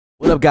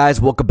What up guys,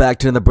 welcome back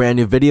to another brand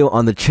new video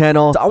on the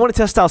channel. So I want to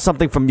test out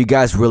something from you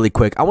guys really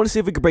quick. I want to see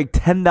if we can break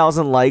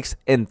 10,000 likes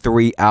in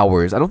 3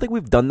 hours. I don't think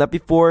we've done that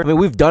before. I mean,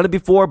 we've done it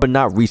before, but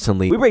not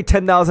recently. We break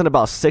 10,000 in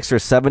about 6 or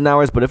 7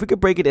 hours, but if we could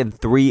break it in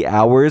 3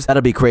 hours,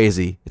 that'll be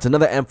crazy. It's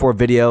another M4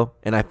 video,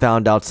 and I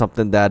found out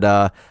something that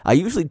I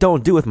usually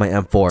don't do with my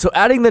M4. So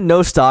adding the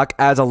no stock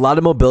adds a lot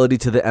of mobility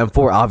to the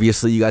M4,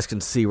 obviously, you guys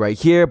can see right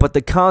here, but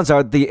the cons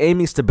are the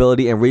aiming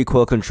stability and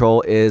recoil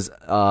control is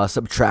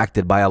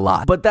subtracted by a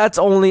lot. But that's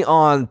only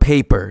on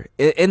paper.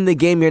 In the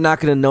game, you're not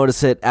going to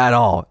notice it at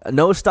all.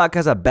 No stock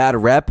has a bad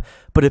rep,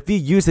 but if you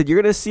use it,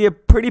 you're going to see a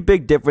pretty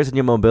big difference in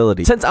your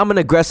mobility. Since I'm an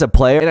aggressive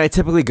player and I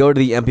typically go to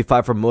the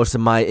MP5 for most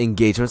of my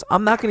engagements,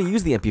 I'm not going to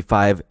use the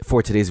MP5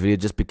 for today's video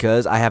just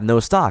because I have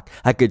no stock.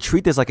 I could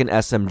treat this like an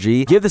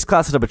SMG. Give this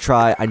class setup a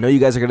try. I know you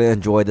guys are going to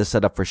enjoy this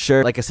setup for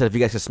sure. Like I said, if you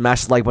guys can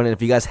smash the like button,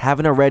 if you guys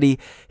haven't already,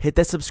 hit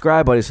that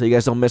subscribe button so you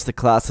guys don't miss the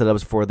class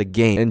setups for the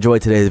game. Enjoy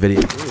today's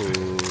video.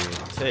 Ooh,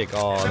 take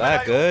all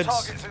that goods.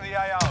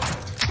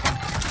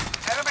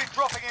 Enemy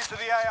dropping into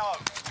the AO.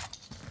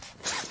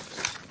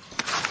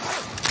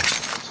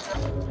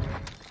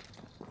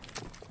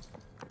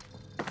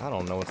 I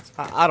don't know what's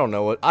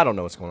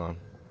going on.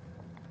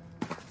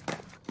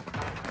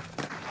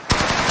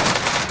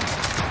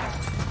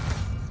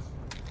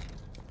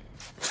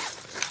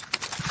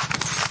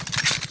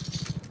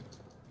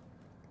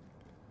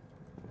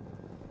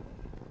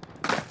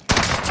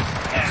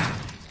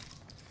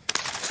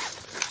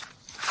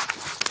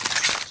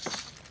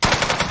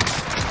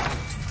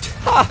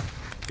 Ha!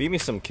 Beat me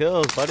some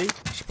kills, buddy.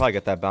 Should probably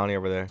get that bounty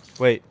over there.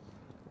 Wait.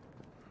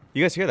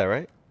 You guys hear that,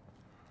 right?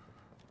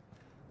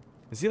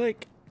 Is he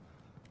like...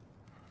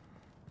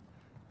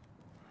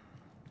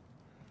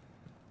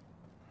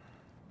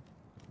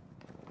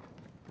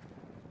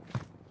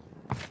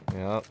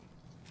 Yep.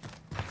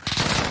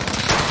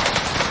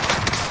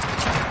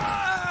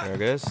 There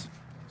it is. Is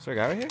there a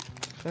guy right here?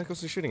 What the heck was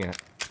he shooting at?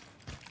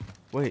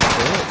 Wait, there.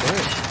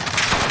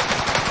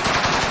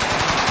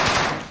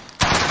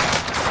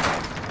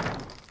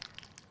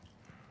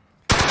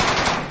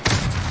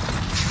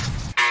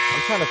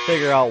 I'm trying to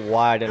figure out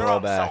why I didn't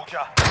roll back.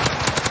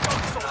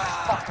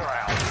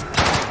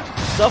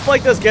 Stuff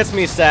like this gets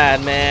me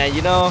sad, man.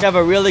 You know, you have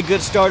a really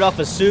good start off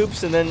of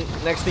soups, and then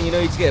next thing you know,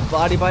 you just get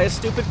bodied by a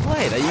stupid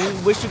play that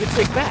you wish you could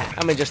take back.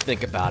 I mean, just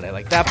think about it.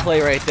 Like, that play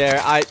right there,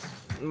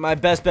 my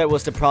best bet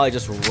was to probably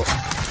just proceed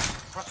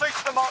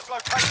to the marked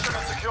location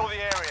and secure the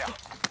area.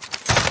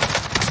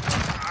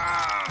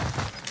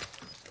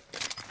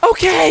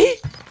 Okay!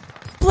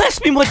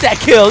 Bless me with that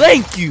kill,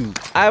 thank you!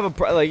 I have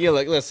a, like,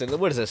 listen,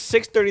 what is this,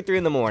 6:33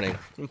 in the morning.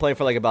 I'm playing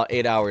for like about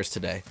 8 hours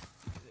today.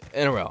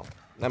 In a row.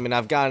 I mean,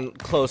 I've gotten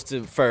close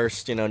to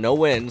first, you know, no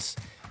wins.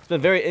 It's been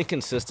very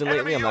inconsistent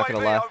lately, I'm not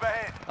gonna lie.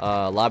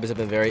 Lobbies have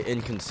been very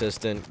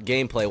inconsistent.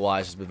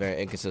 Gameplay-wise, it's been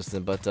very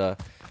inconsistent, but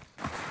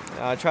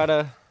I try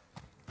to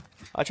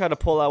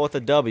pull out with a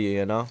W,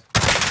 you know?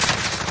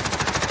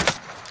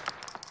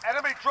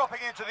 Enemy dropping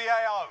into the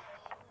AO.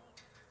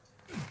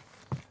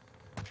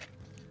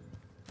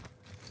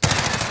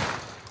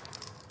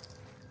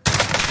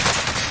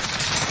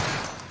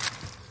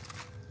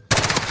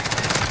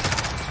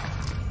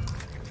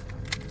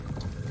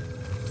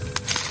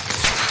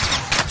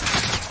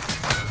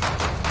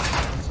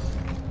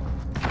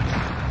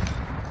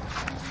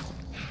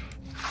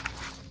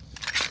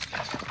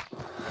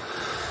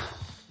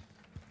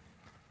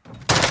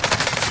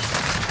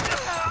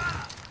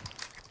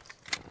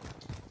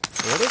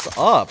 What is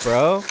up,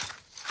 bro?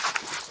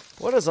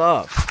 What is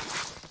up?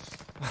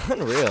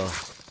 Unreal.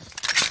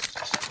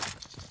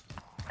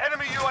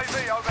 Enemy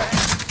UAV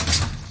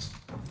overhead.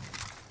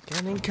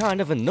 Getting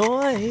kind of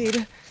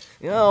annoyed.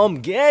 Yo, I'm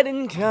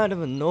getting kind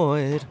of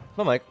annoyed.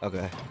 Oh my,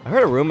 okay. I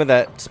heard a rumor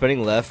that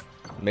spinning left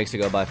makes it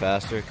go by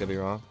faster. Could be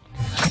wrong.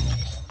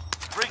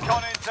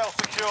 Recon intel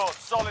secured.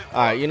 Solid.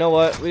 Alright, you know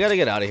what? We gotta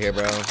get out of here,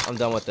 bro. I'm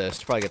done with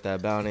this. Probably get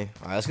that bounty.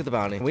 Alright, let's get the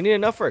bounty. We need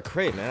enough for a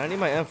crate, man. I need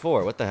my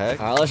M4. What the heck?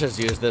 Alright, let's just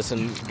use this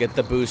and get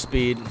the boost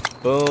speed.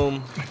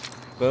 Boom.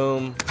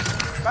 Boom.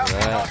 Let's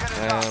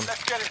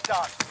get it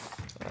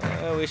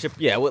done. We should...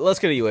 Yeah, let's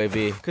get a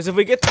UAV. Because if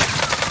we get...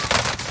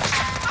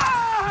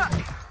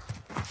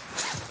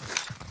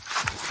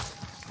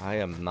 I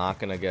am not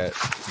gonna get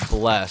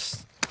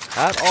blessed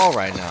at all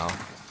right now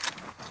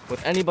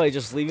with anybody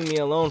just leaving me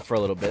alone for a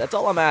little bit. That's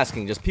all I'm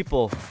asking. Just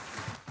people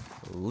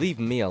leave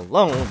me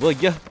alone, will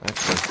ya? I'm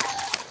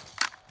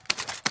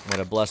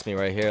gonna bless me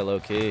right here,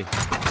 low key.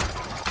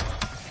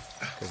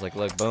 Cause like,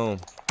 look, boom.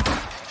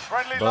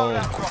 Friendly Boom.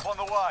 loadout drop on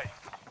the way.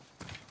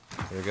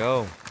 Here we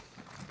go.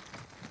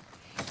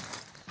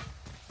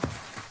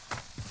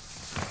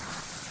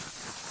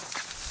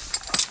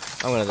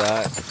 I'm gonna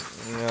die.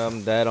 Yeah,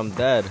 I'm dead. I'm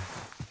dead.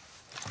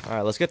 All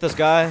right, let's get this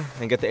guy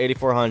and get the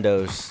 84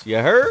 hundos. You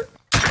heard?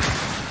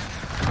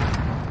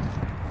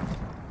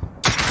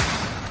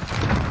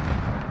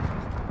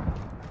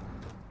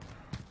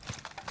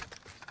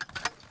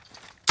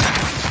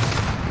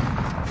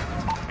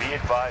 Be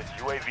advised,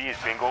 UAV is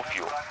bingo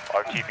fuel.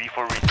 RTB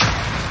for reach.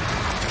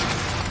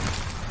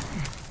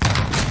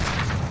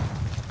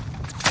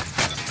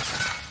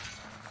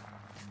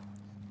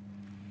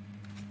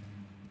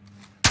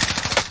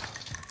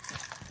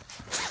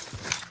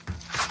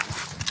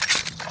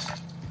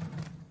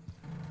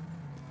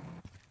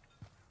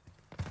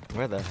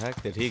 Where the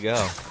heck did he go?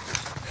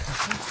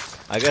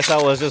 I guess I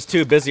was just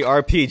too busy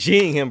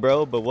RPGing him,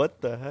 bro. But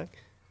what the heck?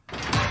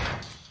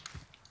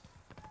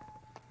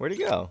 Where'd he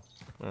go?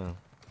 Oh.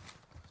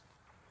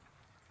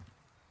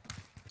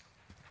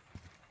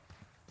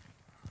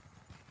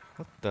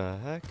 What the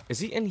heck? Is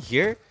he in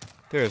here?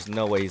 There is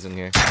no way he's in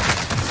here.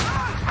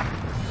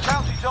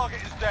 Bounty target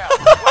is down.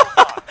 Well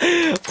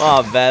done.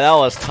 Oh man, that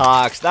was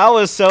tox. That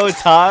was so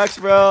tox,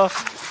 bro.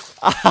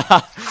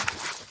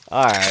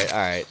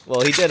 Alright.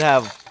 Well, he did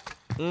have...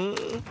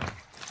 the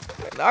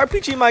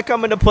RPG might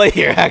come into play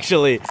here,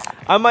 actually.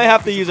 I might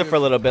have to use it for a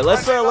little bit.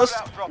 Let's Drop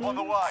on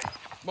the way.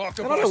 I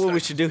don't know what we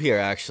should do here,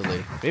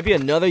 actually. Maybe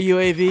another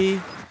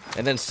UAV,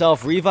 and then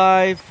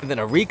self-revive, and then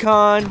a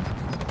recon.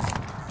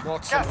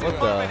 What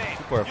the?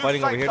 People are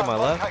fighting over here to my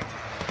left.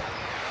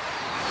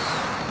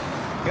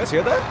 You guys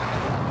hear that?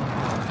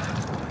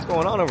 What's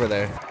going on over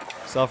there?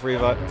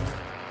 Self-revive.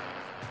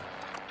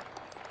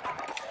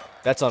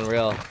 That's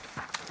unreal.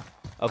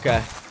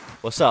 Okay.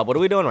 What's up? What are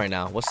we doing right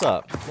now? What's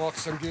up?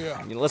 Let's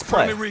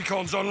play.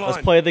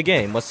 Let's play the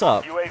game. What's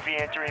up?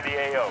 UAV entering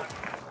the AO.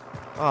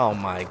 Oh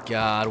my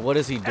god, what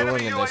is he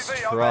doing in this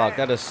truck?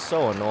 That is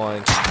so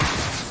annoying.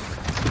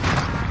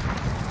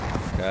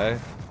 Okay.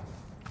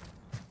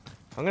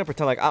 I'm gonna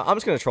pretend like I'm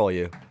just gonna troll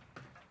you.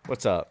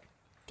 What's up?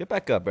 Get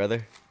back up,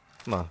 brother.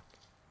 Come on.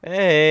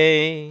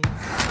 Hey.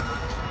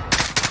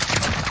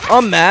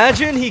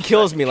 Imagine he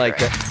kills me like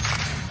that.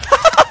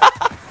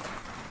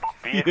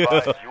 Be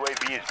advised,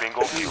 UAV is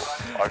bingo fuel.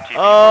 RTB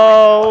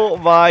Oh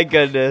my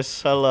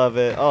goodness, I love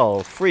it.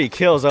 Oh, free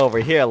kills over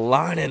here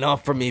lining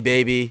up for me,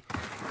 baby.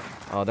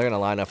 Oh, they're gonna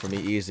line up for me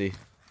easy.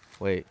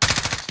 Wait.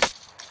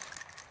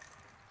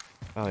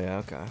 Oh yeah,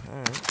 okay.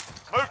 Alright.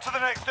 Move to the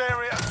next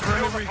area.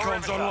 Friendly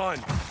recon's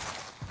online.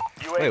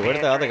 Wait, where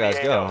did the other guys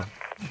go?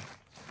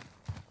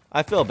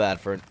 I feel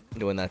bad for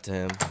doing that to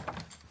him.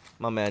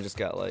 My man just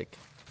got like...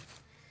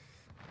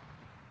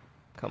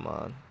 Come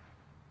on.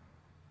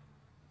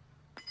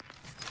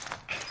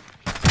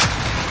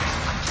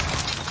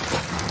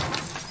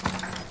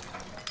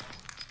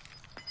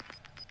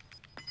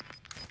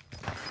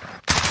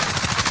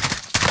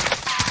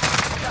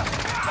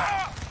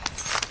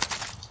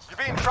 You're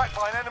being tracked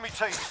by an enemy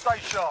team. Stay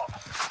sharp.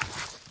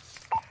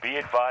 Be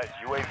advised,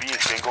 UAV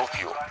is bingo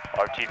fuel.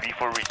 RTB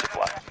for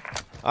resupply.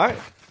 Alright,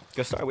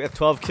 good start. We have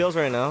 12 kills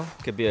right now.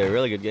 Could be a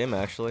really good game,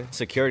 actually.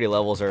 Security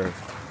levels are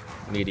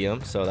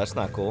medium, so that's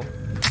not cool.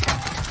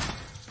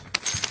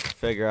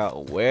 Figure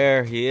out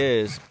where he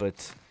is,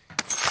 but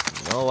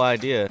no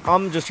idea.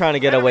 I'm just trying to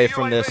get away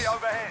from this.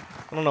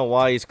 I don't know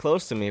why he's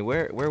close to me.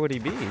 Where would he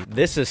be?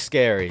 This is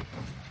scary.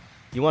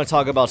 You want to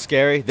talk about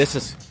scary? This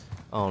is...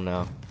 Oh,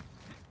 no.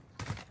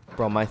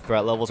 Bro, my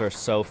threat levels are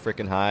so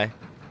freaking high.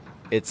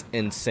 It's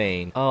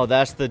insane. Oh,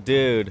 that's the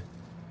dude.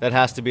 That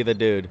has to be the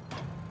dude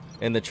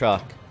in the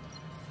truck.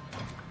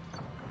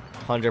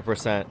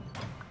 100%.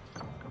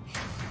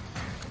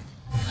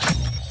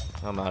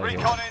 I'm out of here.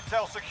 Recon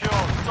intel secured.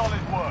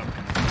 Solid work.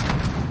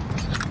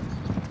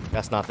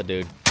 That's not the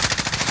dude.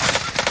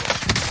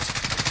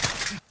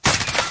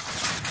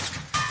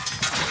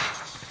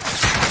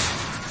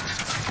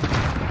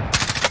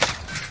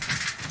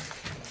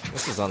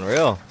 This is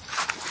unreal.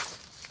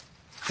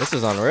 This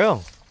is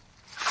unreal.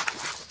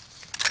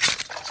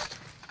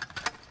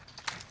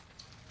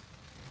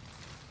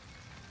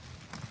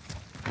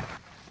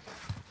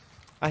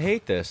 I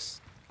hate this.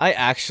 I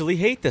actually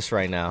hate this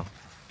right now.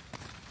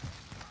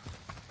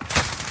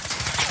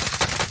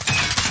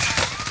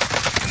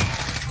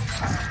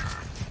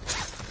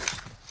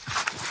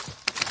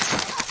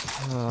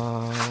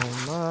 Oh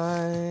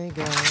my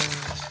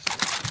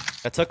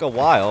god. It took a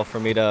while for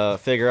me to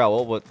figure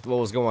out what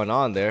was going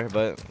on there,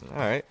 but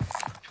alright.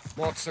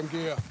 Mark some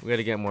gear. We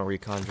gotta get more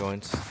recon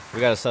joints. We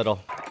gotta settle.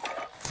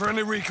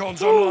 Friendly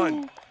recon's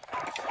online.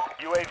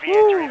 UAV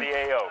entering the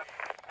AO.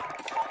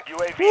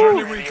 UAV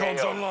Friendly entering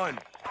recon's the AO. online.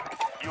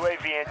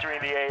 UAV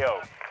entering the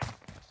AO.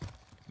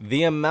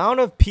 The amount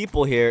of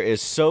people here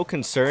is so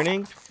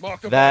concerning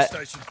Mark the that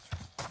buy station.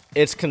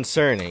 it's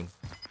concerning.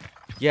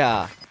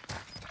 Yeah.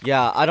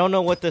 Yeah, I don't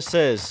know what this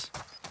is.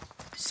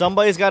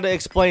 Somebody's got to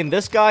explain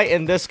this guy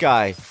and this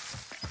guy.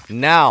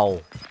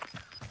 Now.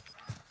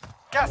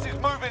 Gas is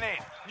moving in.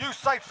 New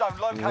safe zone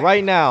located.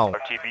 Right now.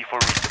 RTB for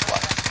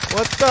resupply.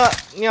 What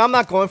the? Yeah, I'm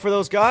not going for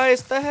those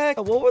guys. The heck?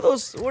 What are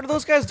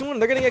those guys doing?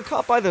 They're gonna get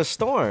caught by the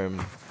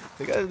storm.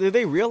 Did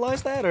they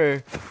realize that,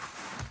 or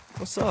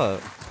what's up?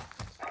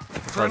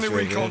 Friendly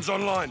recon's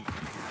online.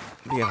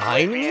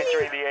 Behind me?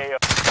 Entering the AO.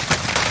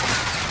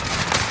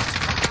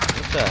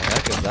 What the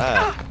heck is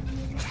that?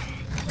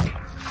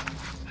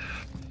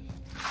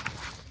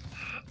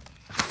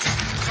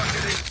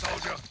 Get in,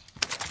 soldier.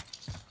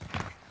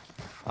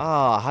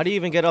 Ah, how do you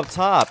even get up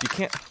top? You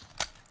can't...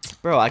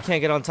 Bro, I can't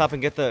get on top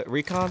and get the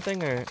recon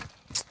thing, or...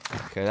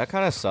 Okay, that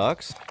kind of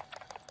sucks.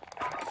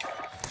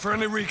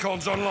 Friendly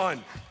recon's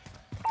online.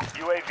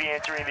 UAV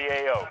entering the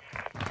AO.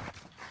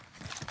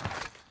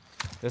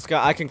 This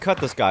guy... I can cut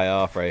this guy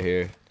off right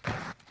here.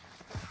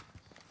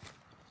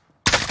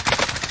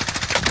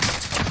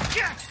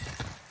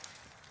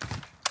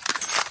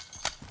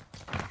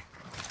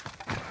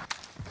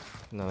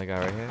 Another guy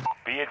right here.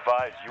 Be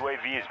advised,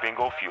 UAV is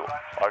bingo fuel.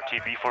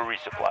 RTB for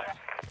resupply.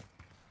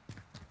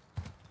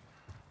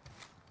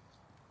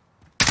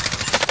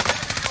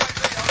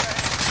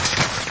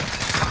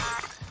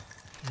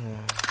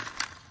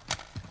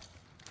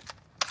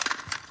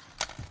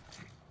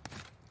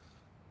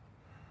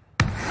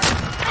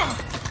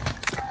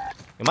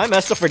 Am I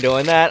messed up for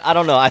doing that? I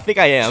don't know. I think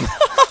I am.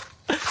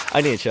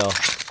 I need to chill.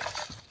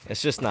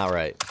 It's just not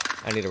right.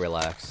 I need to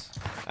relax.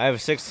 I have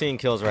 16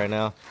 kills right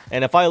now.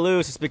 And if I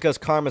lose, it's because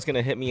Karma's going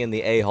to hit me in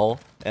the A-hole.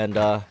 And,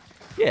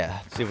 yeah.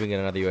 See if we can get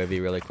another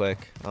UAV really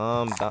quick.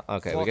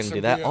 Okay, we're going to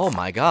do that. Oh,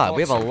 my God.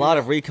 We have a lot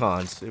of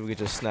recons. See if we could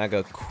just snag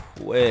a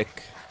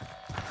quick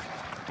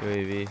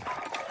UAV.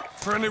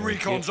 Friendly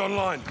recon's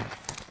online.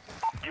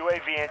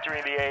 UAV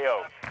entering the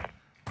AO.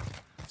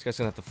 This guy's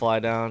going to have to fly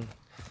down.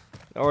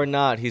 Or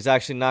not. He's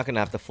actually not going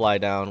to have to fly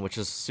down, which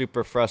is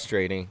super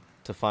frustrating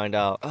to find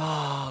out.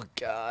 Oh,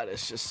 God.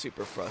 It's just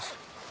super frustrating.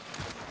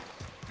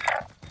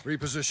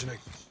 Repositioning.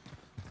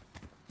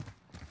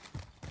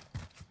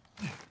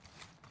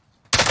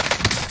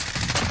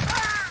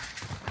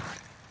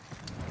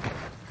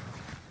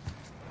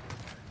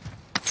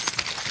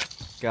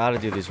 Gotta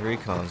do these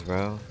recons,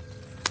 bro. Move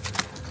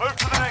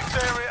to the next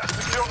area and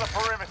secure the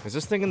perimeter. Is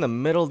this thing in the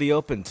middle of the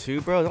open too,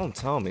 bro? Don't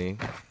tell me.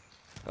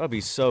 That would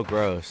be so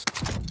gross.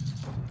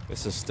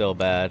 This is still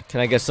bad.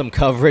 Can I get some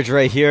coverage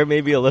right here?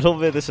 Maybe a little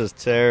bit? This is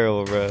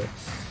terrible, bro.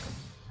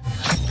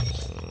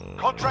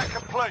 Contract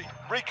complete.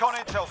 Recon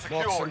intel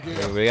secured.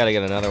 We gotta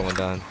get another one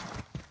done.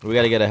 We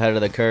gotta get ahead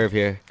of the curve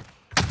here.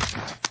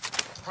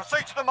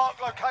 Proceed to the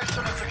marked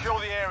location and secure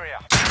the area.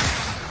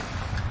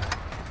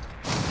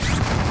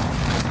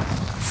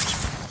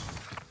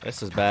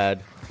 This is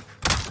bad.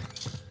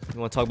 You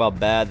wanna talk about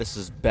bad? This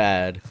is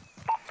bad.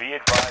 Be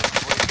advised,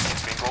 UAV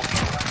is bingo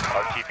fuel.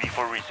 RTB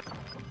for resupply.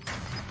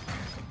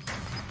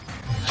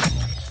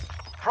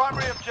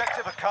 Primary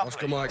objective accomplished.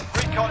 Oscar Mike.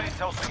 Recon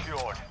intel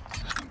secured.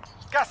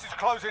 Gas is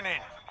closing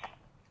in.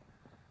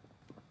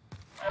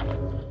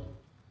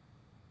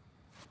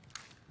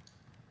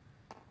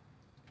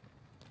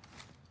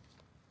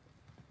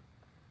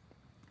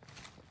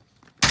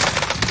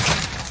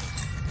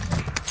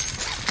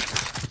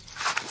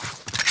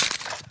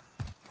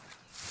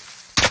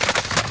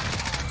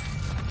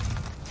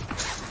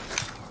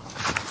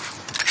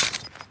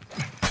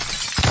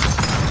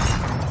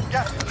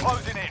 Gas is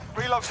closing in.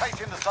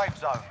 Relocating the safe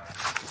zone.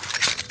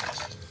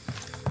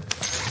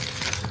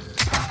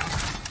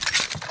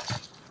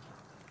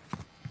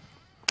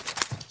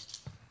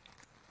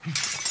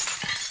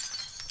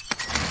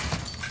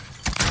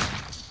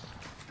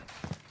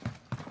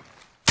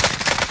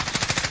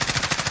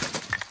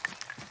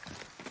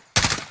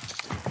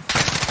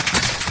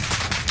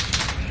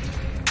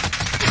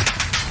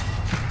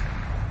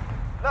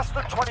 Less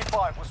than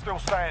 25 was still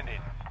standing.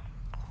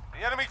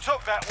 The enemy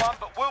took that one,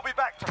 but we'll be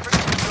back to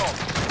finish the job.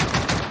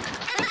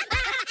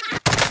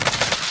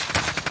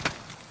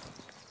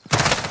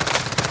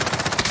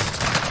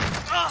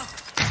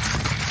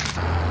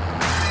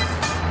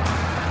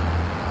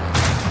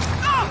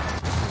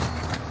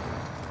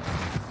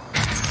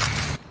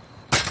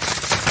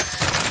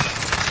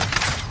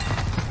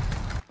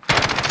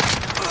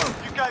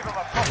 You gave him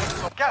a proper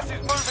stop. Gas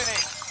is moving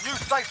in. New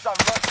safe zone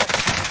located.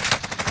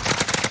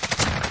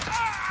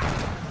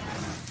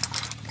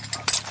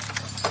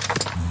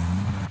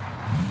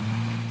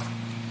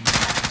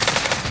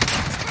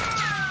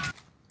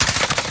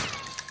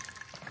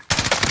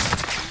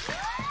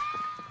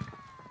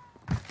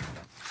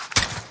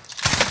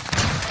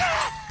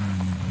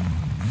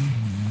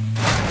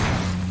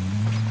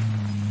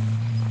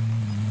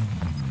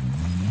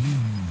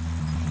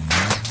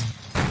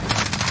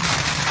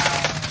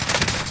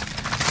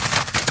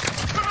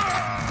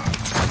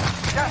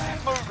 Gas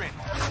is moving.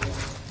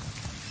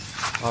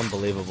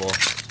 Unbelievable.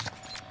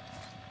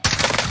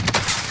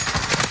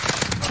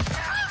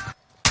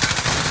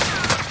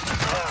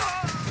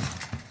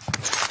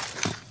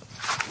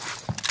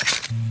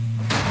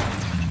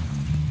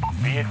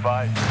 Be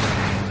advised,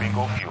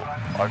 bingo fuel.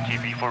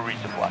 RTB for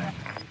resupply.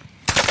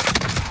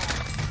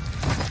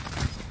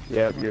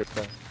 Yeah, you're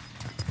fine.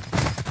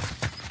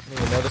 I didn't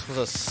even know this was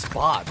a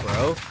spot,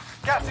 bro.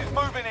 Gas is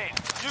moving in.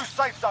 New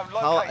safe zone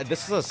How? located.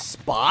 This is a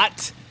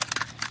spot?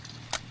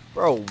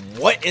 Bro,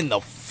 what in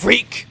the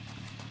freak?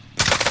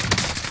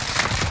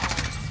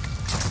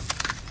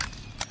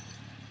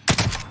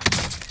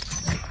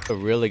 A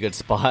really good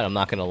spot, I'm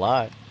not gonna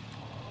lie.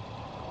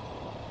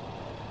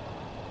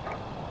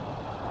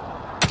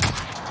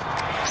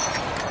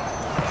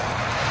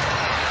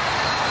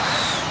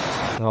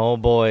 Oh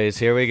boys,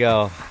 here we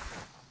go.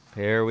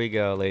 Here we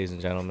go, ladies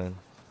and gentlemen.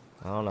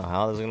 I don't know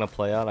how this is gonna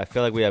play out. I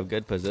feel like we have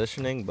good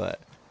positioning, but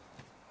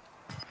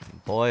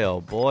boy,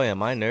 oh boy,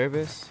 am I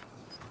nervous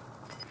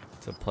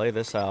to play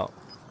this out.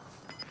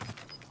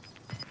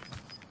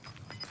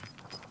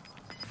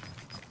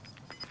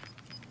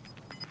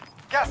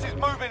 Gas is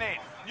moving in.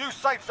 New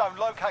safe zone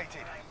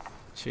located.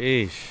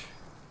 Sheesh.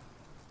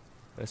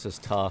 This is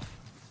tough.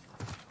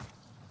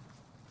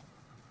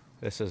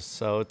 This is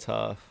so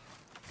tough.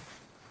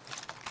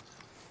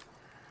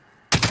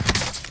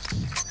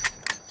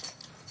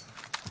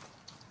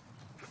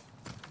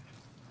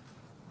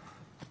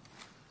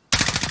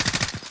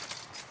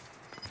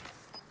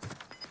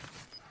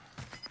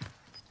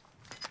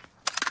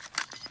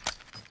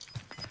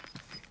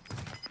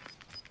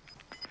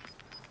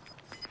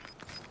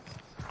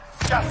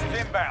 Gas is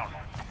inbound.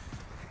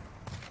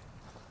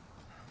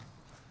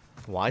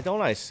 Why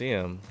don't I see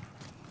him?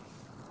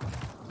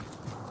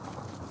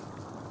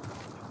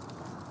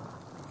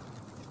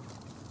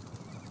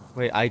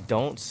 Wait, I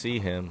don't see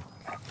him.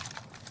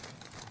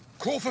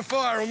 Call for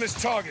fire on this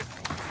target.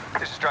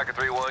 This is Striker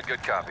 3-1,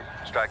 good copy.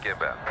 Strike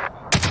inbound.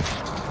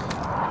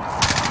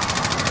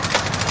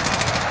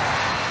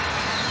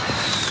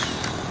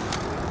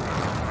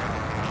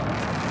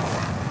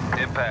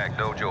 Impact,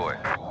 no joy.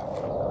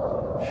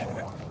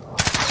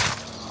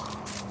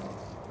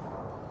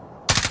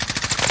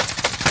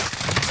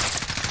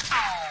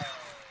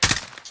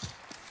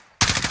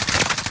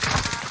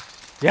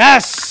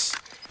 Yes!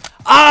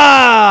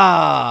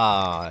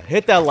 Ah!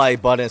 Hit that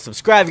like button.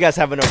 Subscribe if you guys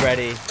haven't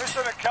already.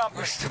 Mission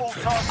accomplished. All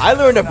targets. I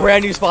learned a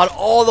brand new spot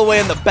all the way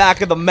in the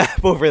back of the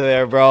map over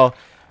there, bro.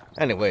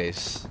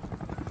 Anyways,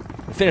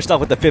 we finished off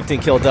with the 15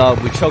 kill dub.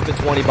 We choked a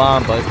 20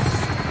 bomb, but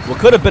what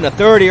could have been a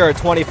 30 or a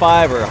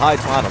 25 or a high,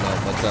 I don't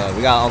know. But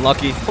we got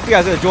unlucky. Hope you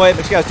guys enjoy it.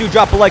 Make sure you guys do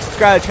drop a like,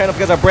 subscribe to the channel if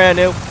you guys are brand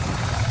new.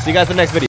 See you guys in the next video.